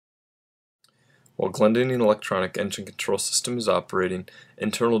While Glendinning electronic engine control system is operating,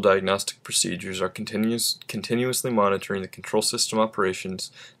 internal diagnostic procedures are continuously monitoring the control system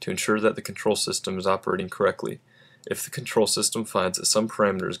operations to ensure that the control system is operating correctly. If the control system finds that some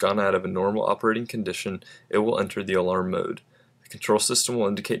parameter has gone out of a normal operating condition, it will enter the alarm mode. The control system will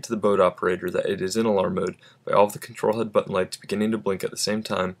indicate to the boat operator that it is in alarm mode by all of the control head button lights beginning to blink at the same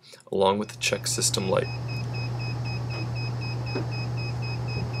time, along with the check system light.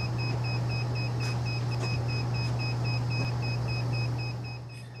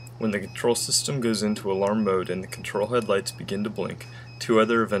 When the control system goes into alarm mode and the control head lights begin to blink, two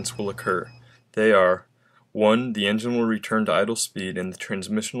other events will occur. They are: 1. The engine will return to idle speed and the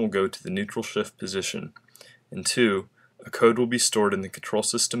transmission will go to the neutral shift position. And 2. A code will be stored in the control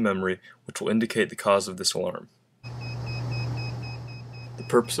system memory which will indicate the cause of this alarm. The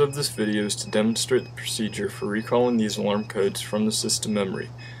purpose of this video is to demonstrate the procedure for recalling these alarm codes from the system memory.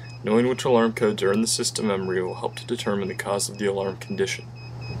 Knowing which alarm codes are in the system memory will help to determine the cause of the alarm condition.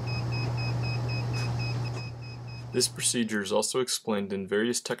 This procedure is also explained in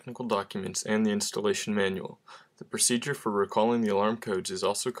various technical documents and the installation manual. The procedure for recalling the alarm codes is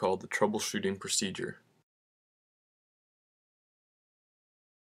also called the troubleshooting procedure.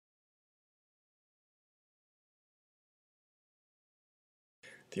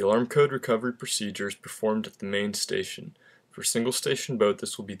 The alarm code recovery procedure is performed at the main station. For a single station boat,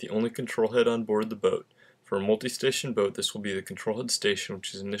 this will be the only control head on board the boat. For a multi-station boat, this will be the control head station,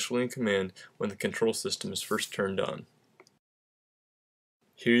 which is initially in command when the control system is first turned on.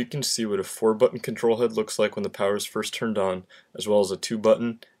 Here you can see what a 4-button control head looks like when the power is first turned on, as well as a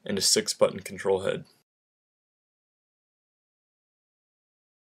 2-button and a 6-button control head.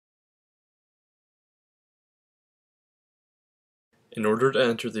 In order to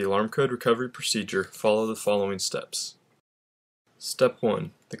enter the alarm code recovery procedure, follow the following steps. Step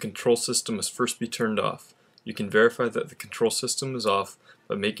 1. The control system must first be turned off. You can verify that the control system is off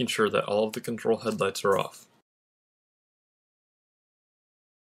by making sure that all of the control headlights are off.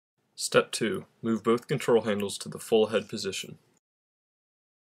 Step 2. Move both control handles to the full head position.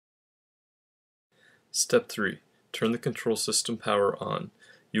 Step 3. Turn the control system power on.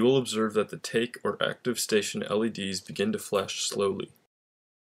 You will observe that the take or active station LEDs begin to flash slowly.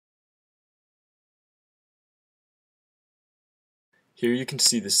 Here you can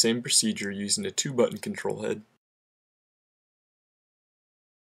see the same procedure using a 2-button control head,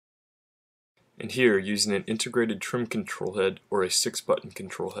 and here using an integrated trim control head or a 6-button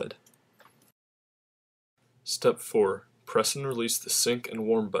control head. Step 4. Press and release the sync and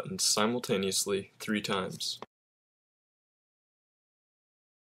warm buttons simultaneously 3 times.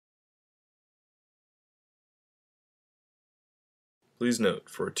 Please note,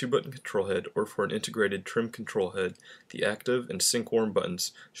 for a 2-button control head or for an integrated trim control head, the active and sync warm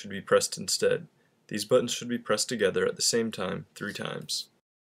buttons should be pressed instead. These buttons should be pressed together at the same time 3 times.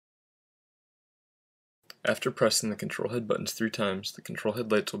 After pressing the control head buttons 3 times, the control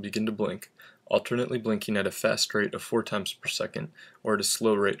head lights will begin to blink, alternately blinking at a fast rate of 4 times per second or at a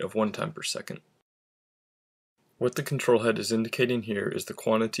slow rate of 1 time per second. What the control head is indicating here is the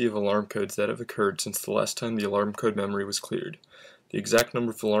quantity of alarm codes that have occurred since the last time the alarm code memory was cleared. The exact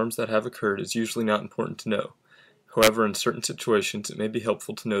number of alarms that have occurred is usually not important to know. However, in certain situations it may be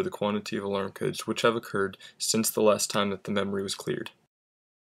helpful to know the quantity of alarm codes which have occurred since the last time that the memory was cleared.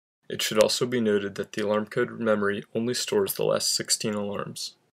 It should also be noted that the alarm code memory only stores the last 16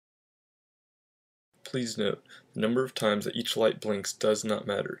 alarms. Please note, the number of times that each light blinks does not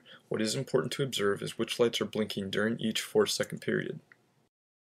matter. What is important to observe is which lights are blinking during each 4-second period.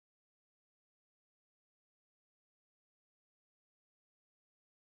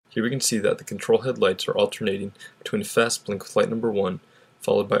 Here we can see that the control head lights are alternating between a fast blink with light number 1,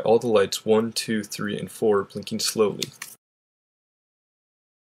 followed by all the lights 1, 2, 3, and 4 blinking slowly.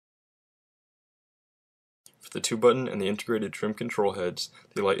 For the 2-button and the integrated trim control heads,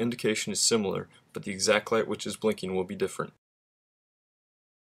 the light indication is similar, but the exact light which is blinking will be different.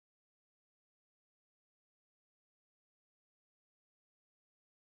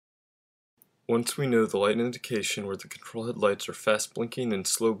 Once we know the light indication where the control head lights are fast blinking and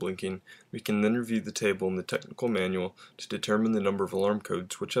slow blinking, we can then review the table in the technical manual to determine the number of alarm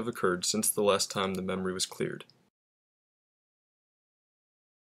codes which have occurred since the last time the memory was cleared.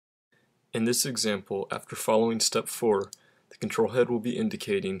 In this example, after following step 4, the control head will be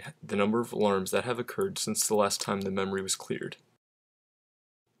indicating the number of alarms that have occurred since the last time the memory was cleared.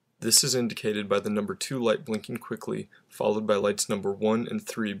 This is indicated by the number 2 light blinking quickly, followed by lights number 1 and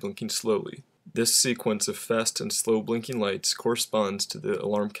 3 blinking slowly. This sequence of fast and slow blinking lights corresponds to the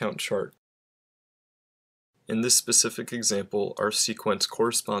alarm count chart. In this specific example, our sequence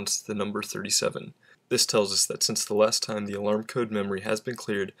corresponds to the number 37. This tells us that since the last time the alarm code memory has been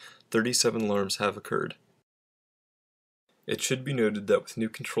cleared, 37 alarms have occurred. It should be noted that with new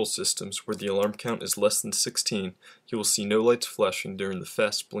control systems where the alarm count is less than 16, you will see no lights flashing during the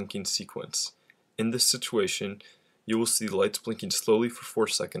fast blinking sequence. In this situation, you will see the lights blinking slowly for 4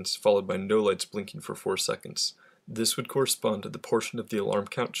 seconds, followed by no lights blinking for 4 seconds. This would correspond to the portion of the alarm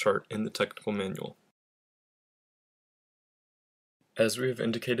count chart in the technical manual. As we have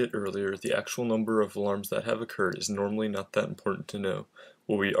indicated earlier, the actual number of alarms that have occurred is normally not that important to know.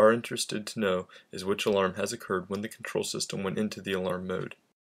 What we are interested to know is which alarm has occurred when the control system went into the alarm mode.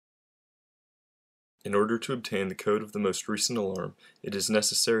 In order to obtain the code of the most recent alarm, it is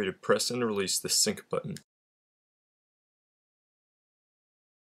necessary to press and release the sync button.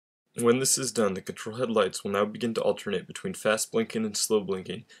 When this is done, the control head lights will now begin to alternate between fast blinking and slow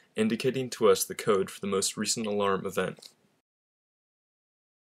blinking, indicating to us the code for the most recent alarm event.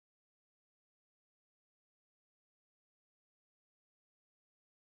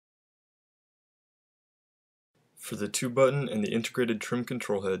 For the 2 button and the integrated trim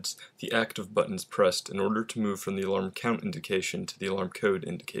control heads, the active button is pressed in order to move from the alarm count indication to the alarm code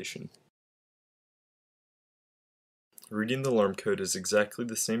indication. Reading the alarm code is exactly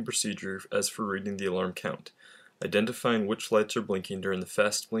the same procedure as for reading the alarm count, identifying which lights are blinking during the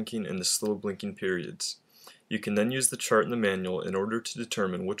fast blinking and the slow blinking periods. You can then use the chart in the manual in order to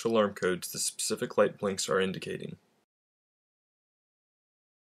determine which alarm codes the specific light blinks are indicating.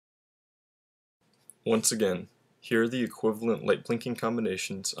 Once again, here are the equivalent light blinking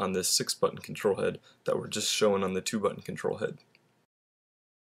combinations on this 6-button control head that were just shown on the 2-button control head.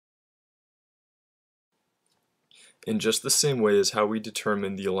 In just the same way as how we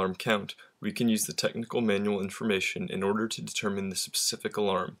determine the alarm count, we can use the technical manual information in order to determine the specific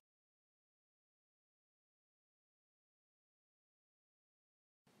alarm.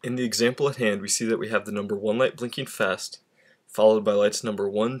 In the example at hand, we see that we have the number 1 light blinking fast, followed by lights number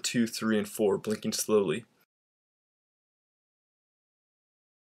 1, 2, 3, and 4 blinking slowly.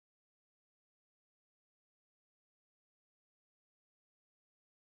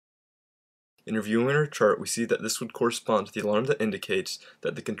 In reviewing our chart, we see that this would correspond to the alarm that indicates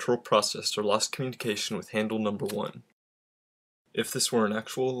that the control processor lost communication with handle number 1. If this were an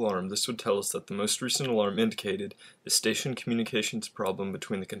actual alarm, this would tell us that the most recent alarm indicated the station communications problem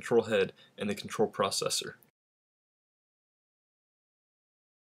between the control head and the control processor.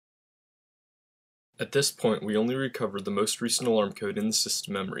 At this point, we only recovered the most recent alarm code in the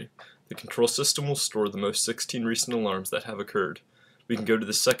system memory. The control system will store the most 16 recent alarms that have occurred. We can go to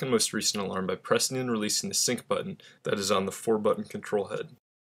the second most recent alarm by pressing and releasing the sync button that is on the 4-button control head.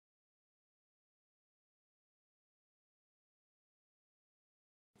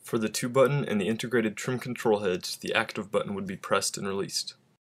 For the 2-button and the integrated trim control heads, the active button would be pressed and released.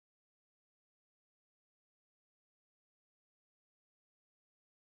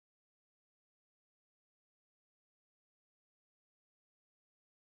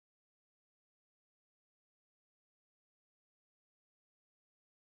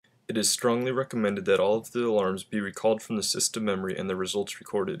 It is strongly recommended that all of the alarms be recalled from the system memory and the results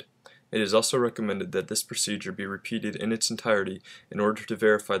recorded. It is also recommended that this procedure be repeated in its entirety in order to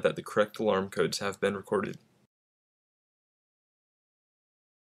verify that the correct alarm codes have been recorded.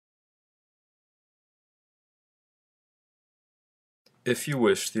 If you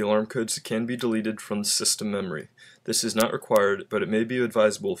wish, the alarm codes can be deleted from the system memory. This is not required, but it may be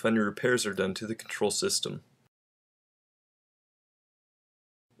advisable if any repairs are done to the control system.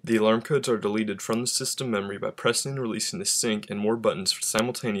 The alarm codes are deleted from the system memory by pressing and releasing the sync and more buttons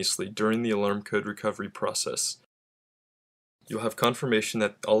simultaneously during the alarm code recovery process. You'll have confirmation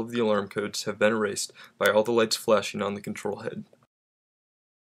that all of the alarm codes have been erased by all the lights flashing on the control head.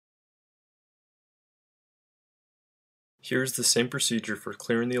 Here is the same procedure for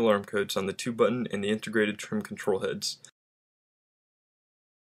clearing the alarm codes on the 2-button and the integrated trim control heads.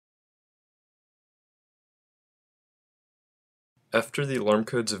 After the alarm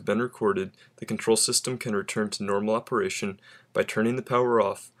codes have been recorded, the control system can return to normal operation by turning the power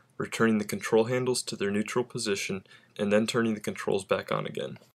off, returning the control handles to their neutral position, and then turning the controls back on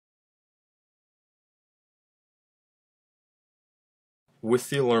again. With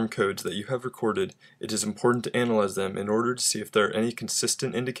the alarm codes that you have recorded, it is important to analyze them in order to see if there are any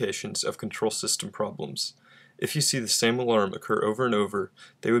consistent indications of control system problems. If you see the same alarm occur over and over,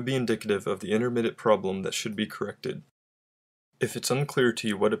 they would be indicative of the intermittent problem that should be corrected. If it's unclear to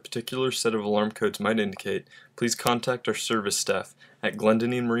you what a particular set of alarm codes might indicate, please contact our service staff at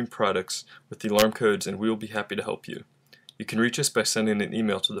Glendinning Marine Products with the alarm codes and we will be happy to help you. You can reach us by sending an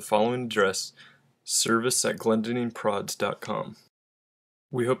email to the following address, service@glendiningprods.com.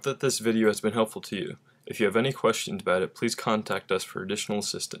 We hope that this video has been helpful to you. If you have any questions about it, please contact us for additional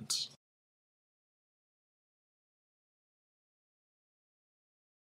assistance.